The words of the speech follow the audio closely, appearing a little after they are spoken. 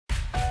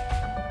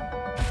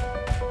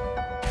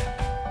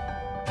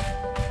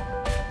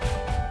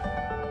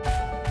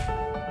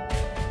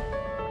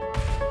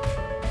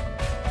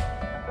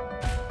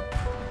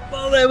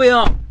Well, there we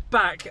are,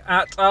 back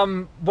at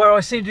where I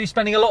seem to be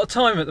spending a lot of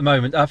time at the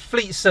moment,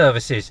 Fleet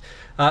Services.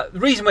 The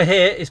reason we're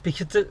here is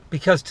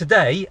because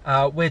today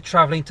we're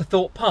travelling to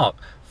Thorpe Park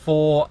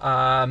for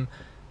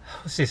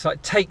what's this,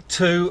 like take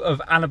 2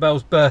 of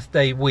Annabelle's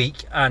birthday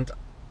week, and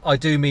I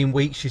do mean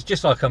week. She's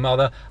just like her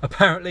mother.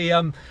 Apparently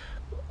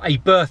a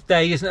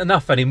birthday isn't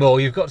enough anymore.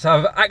 You've got to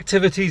have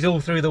activities all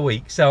through the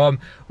week. So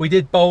we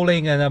did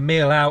bowling and a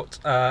meal out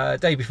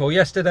day before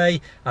yesterday.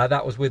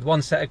 That was with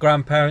one set of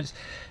grandparents.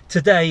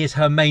 Today is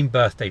her main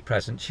birthday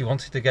present. She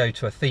wanted to go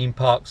to a theme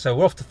park, so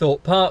we're off to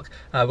Thorpe Park.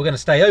 We're going to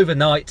stay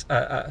overnight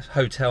at a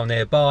hotel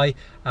nearby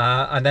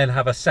and then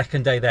have a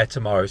second day there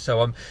tomorrow.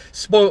 So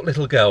spoilt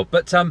little girl.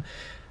 But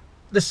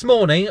this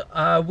morning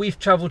we've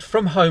travelled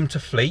from home to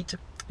Fleet.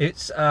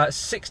 It's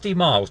 60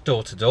 miles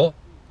door to door.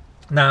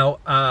 Now,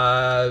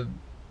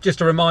 just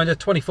a reminder,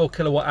 24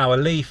 kilowatt hour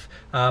Leaf.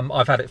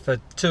 I've had it for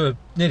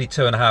nearly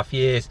 2.5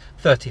 years,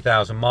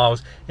 30,000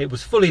 miles. It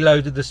was fully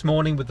loaded this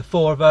morning with the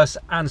 4 of us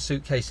and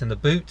suitcase in the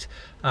boot.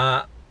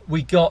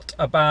 We got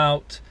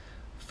about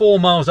 4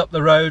 miles up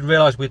the road,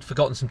 realised we'd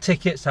forgotten some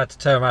tickets, had to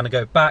turn around and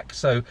go back.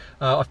 So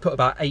I've put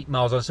about 8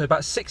 miles on, so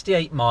about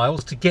 68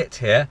 miles to get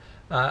here.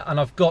 And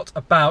I've got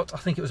about, I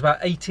think it was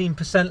about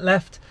 18%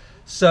 left.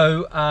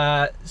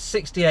 So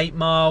 68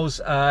 miles,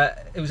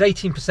 it was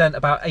 18%,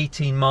 about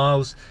 18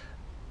 miles.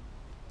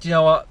 Do you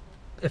know what?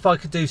 If I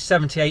could do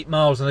 78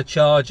 miles on a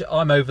charge,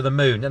 I'm over the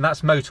moon, and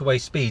that's motorway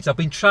speeds. I've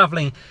been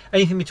travelling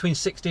anything between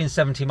 60 and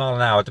 70 mile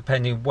an hour,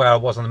 depending where I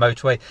was on the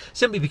motorway,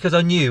 simply because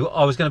I knew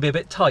I was going to be a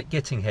bit tight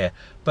getting here.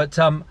 But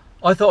I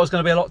thought I was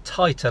going to be a lot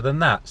tighter than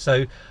that.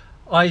 So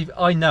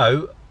I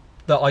know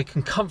that I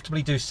can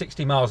comfortably do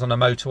 60 miles on a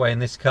motorway in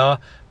this car,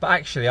 but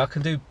actually I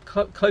can do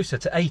closer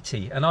to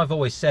 80. And I've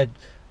always said,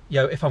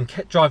 you know, if I'm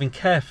driving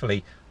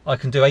carefully, I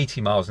can do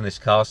 80 miles in this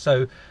car.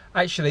 So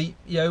actually,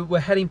 you know, we're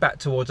heading back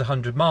towards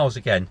 100 miles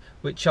again,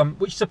 which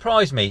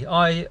surprised me.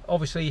 I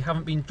obviously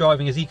haven't been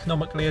driving as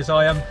economically as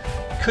I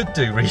could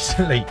do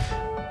recently.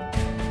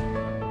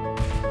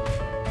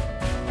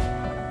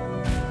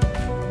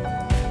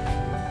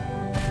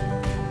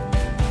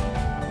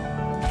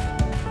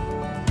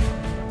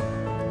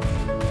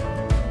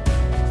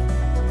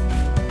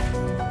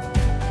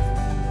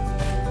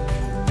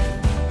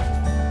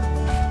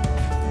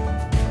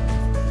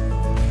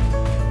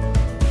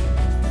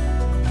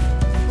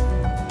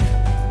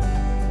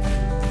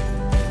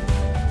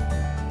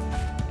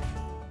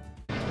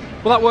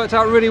 Well, that worked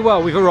out really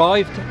well. We've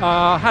arrived.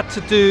 Had to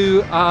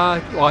do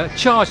a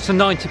charge to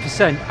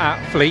 90%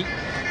 at Fleet.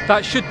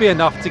 That should be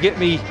enough to get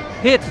me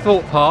here to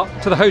Thorpe Park,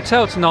 to the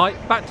hotel tonight,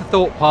 back to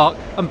Thorpe Park,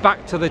 and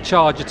back to the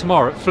charger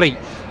tomorrow at Fleet.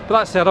 But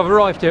that said, I've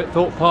arrived here at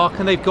Thorpe Park,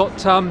 and they've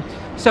got 7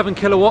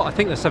 kilowatt, I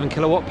think they're 7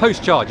 kilowatt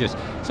post chargers.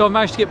 So I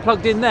managed to get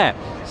plugged in there.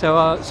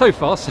 So so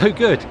far, so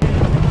good.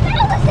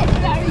 That wasn't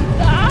very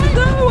fast.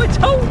 No, I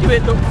told you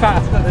it looked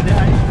faster than it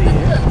actually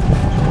is.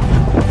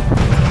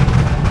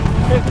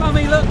 Here's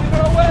Mummy, look, we've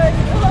got away!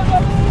 Hello,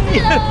 Mummy!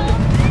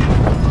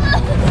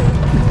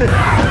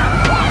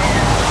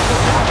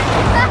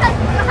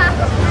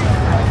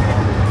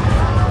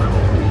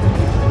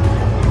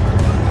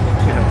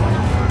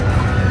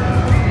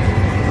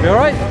 You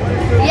alright?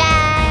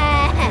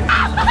 Yeah!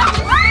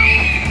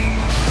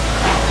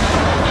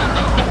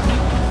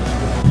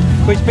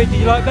 Which bit did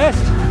you like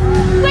best?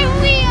 When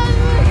we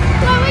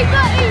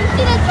got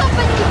into the top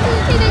and you could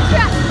see the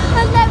track,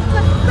 and then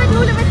when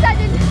all of a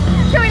sudden,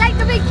 so we like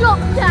the big drop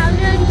down,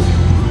 and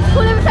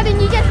all of a sudden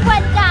you just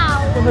went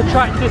down. And the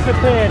track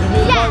disappeared, and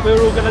it was like we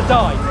were all going to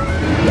die.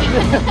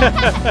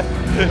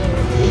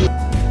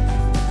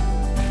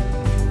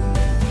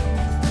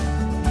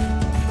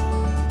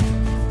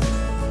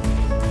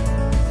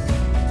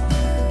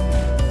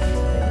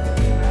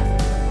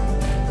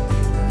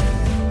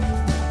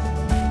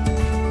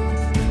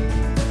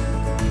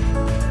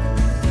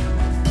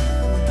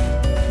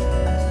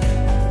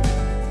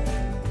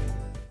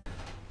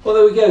 Well,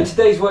 there we go.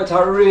 Today's worked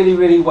out really,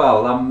 really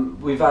well.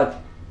 We've had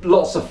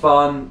lots of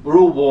fun. We're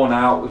all worn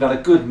out. We've had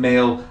a good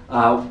meal.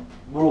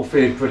 We're all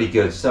feeling pretty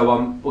good. So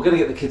we're going to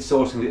get the kids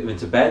sorted and get them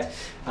into bed.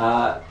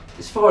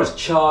 As far as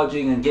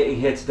charging and getting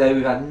here today,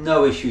 we've had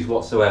no issues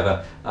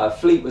whatsoever.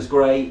 Fleet was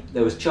great.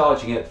 There was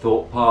charging at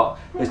Thorpe Park.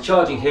 There's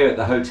charging here at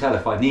the hotel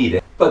if I need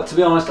it. But to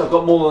be honest, I've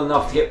got more than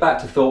enough to get back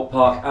to Thorpe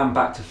Park and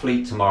back to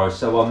Fleet tomorrow.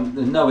 So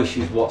there's no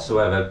issues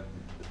whatsoever.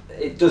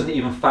 It doesn't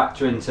even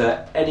factor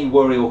into any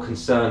worry or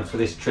concern for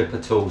this trip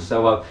at all.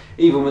 So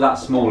even with that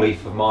small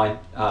Leaf of mine,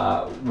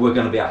 we're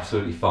going to be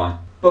absolutely fine.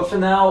 But for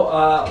now,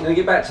 I'm going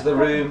to get back to the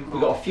room. We've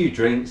got a few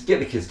drinks, get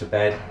the kids to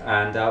bed,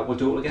 and we'll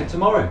do it all again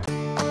tomorrow.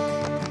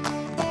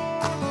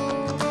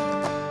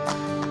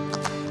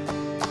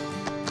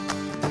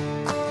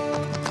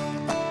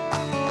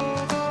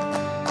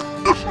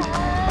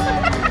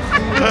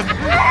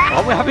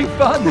 Aren't we having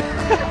fun?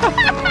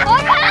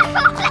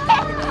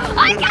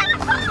 I can't!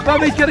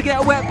 Mummy's going to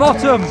get a wet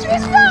bottom.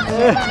 She's not!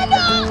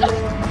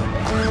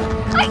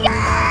 I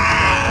can't!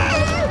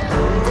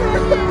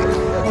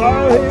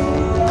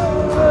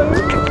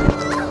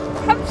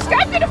 I'm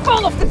scared to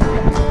fall off the...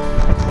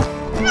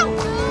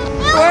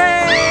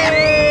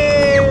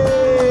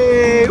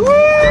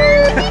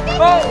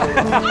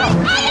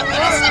 am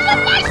gonna sit on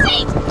my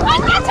seat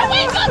and get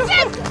away from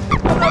him!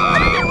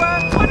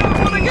 I don't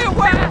want to get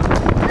wet!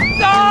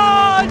 No,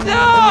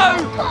 no!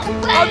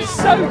 I'm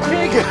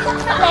soaking!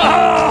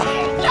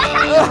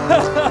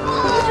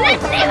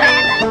 Let's see where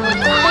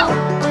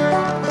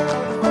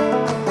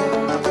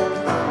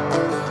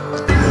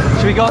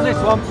Should we go on this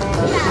one?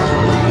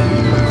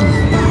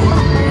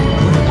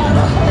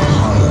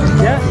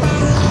 Yeah?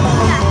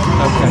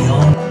 Okay.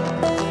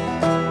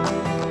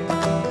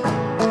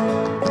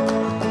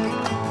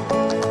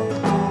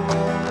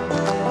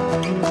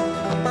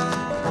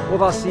 Well,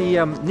 that's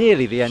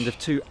nearly the end of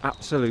 2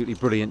 absolutely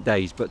brilliant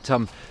days, but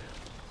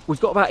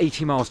we've got about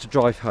 80 miles to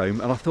drive home,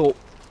 and I thought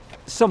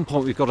at some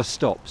point we've got to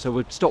stop, so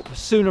we'd stop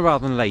sooner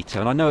rather than later.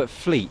 And I know at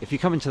Fleet, if you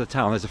come into the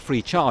town, there's a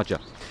free charger.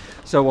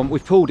 So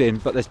we've pulled in,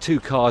 but there's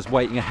 2 cars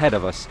waiting ahead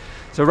of us.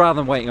 So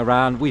rather than waiting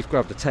around, we've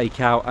grabbed a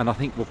takeout, and I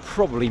think we'll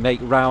probably make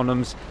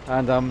Roundhams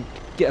and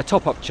get a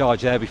top-up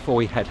charge there before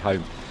we head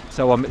home.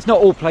 So it's not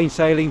all plain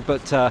sailing,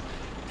 but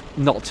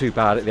not too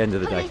bad at the end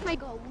of the day.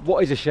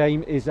 What is a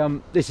shame is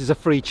this is a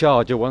free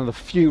charger, one of the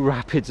few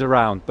rapids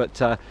around, but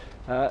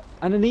and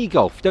an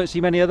e-Golf. Don't see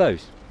many of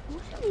those.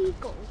 What's an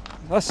e-Golf?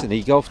 That's an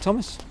e-Golf,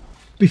 Thomas.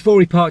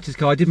 Before he parked his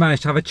car, I did manage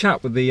to have a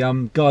chat with the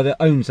guy that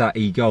owns that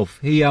e-Golf.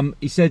 He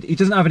said he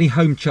doesn't have any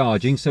home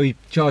charging, so he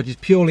charges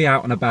purely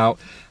out and about,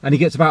 and he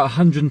gets about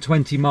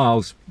 120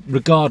 miles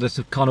regardless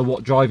of kind of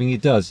what driving he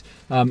does.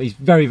 He's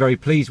very, very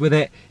pleased with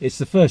it. It's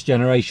the first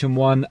generation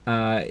one.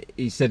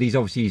 He said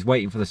he's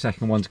waiting for the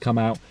second one to come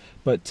out,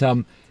 but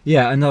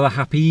yeah, another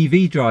happy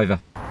EV driver.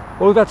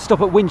 Well, we've had to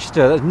stop at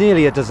Winchester. That's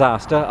nearly a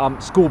disaster.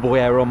 Schoolboy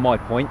error on my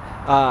point.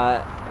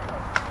 I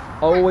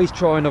always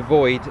try and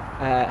avoid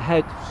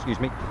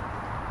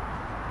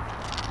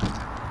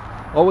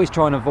always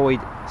try and avoid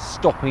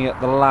stopping at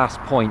the last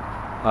point,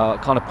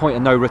 kind of point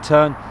of no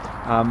return,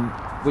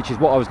 which is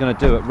what I was going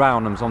to do at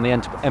Roundhams on the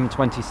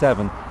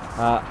M27.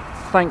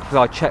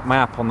 Thankfully I checked my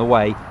app on the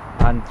way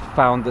and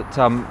found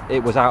that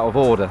it was out of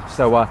order,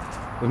 so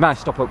we've managed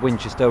to stop at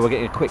Winchester. We're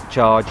getting a quick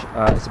charge.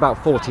 It's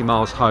about 40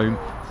 miles home,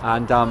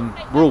 and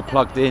we're all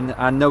plugged in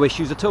and no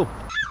issues at all.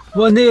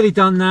 Well, nearly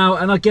done now,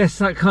 and I guess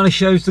that kind of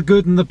shows the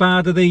good and the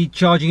bad of the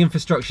charging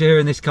infrastructure here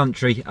in this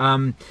country.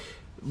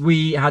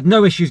 We had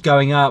no issues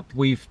going up.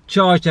 We've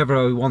charged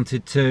everywhere we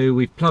wanted to.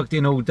 We've plugged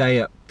in all day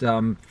at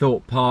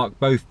Thorpe Park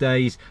both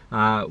days.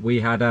 We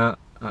had a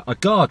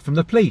guard from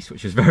the police,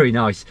 which was very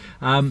nice.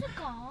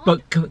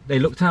 But they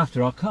looked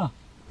after our car.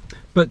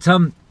 But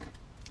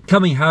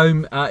coming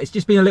home, it's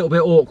just been a little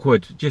bit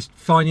awkward, just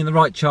finding the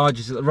right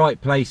charges at the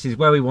right places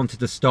where we wanted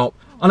to stop.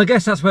 And I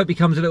guess that's where it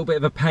becomes a little bit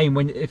of a pain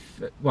when,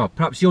 well,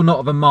 perhaps you're not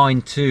of a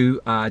mind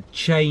to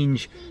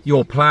change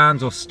your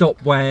plans or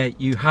stop where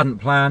you hadn't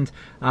planned.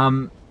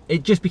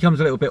 It just becomes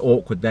a little bit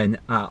awkward then.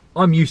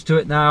 I'm used to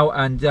it now,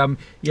 and you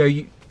know,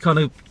 you kind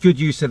of good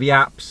use of the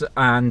apps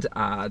and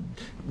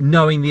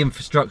knowing the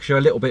infrastructure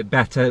a little bit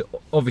better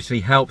obviously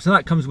helps, and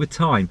that comes with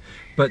time.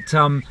 But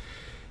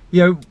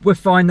you know, we're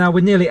fine now.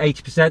 We're nearly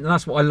 80%, and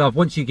that's what I love.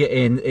 Once you get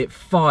in, it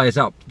fires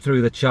up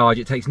through the charge.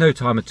 It takes no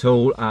time at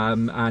all,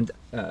 and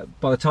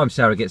by the time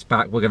Sarah gets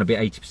back, we're going to be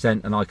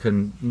 80%, and I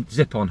can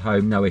zip on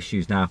home, no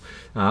issues now.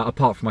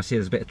 Apart from I see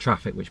there's a bit of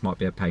traffic, which might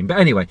be a pain. But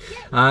anyway,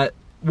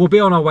 we'll be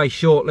on our way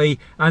shortly,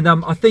 and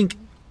I think,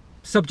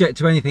 subject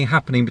to anything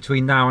happening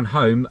between now and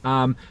home,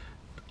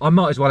 I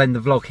might as well end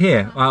the vlog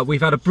here. We've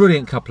had a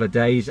brilliant couple of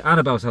days.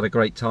 Annabelle's had a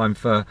great time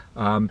for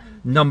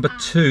number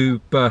 2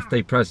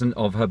 birthday present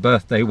of her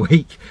birthday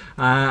week.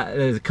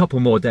 There's a couple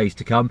more days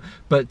to come.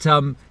 But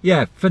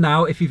yeah, for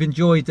now, if you've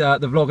enjoyed the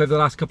vlog over the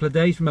last couple of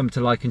days, remember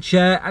to like and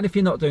share. And if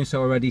you're not doing so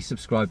already,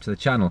 subscribe to the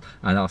channel.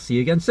 And I'll see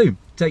you again soon.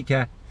 Take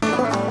care.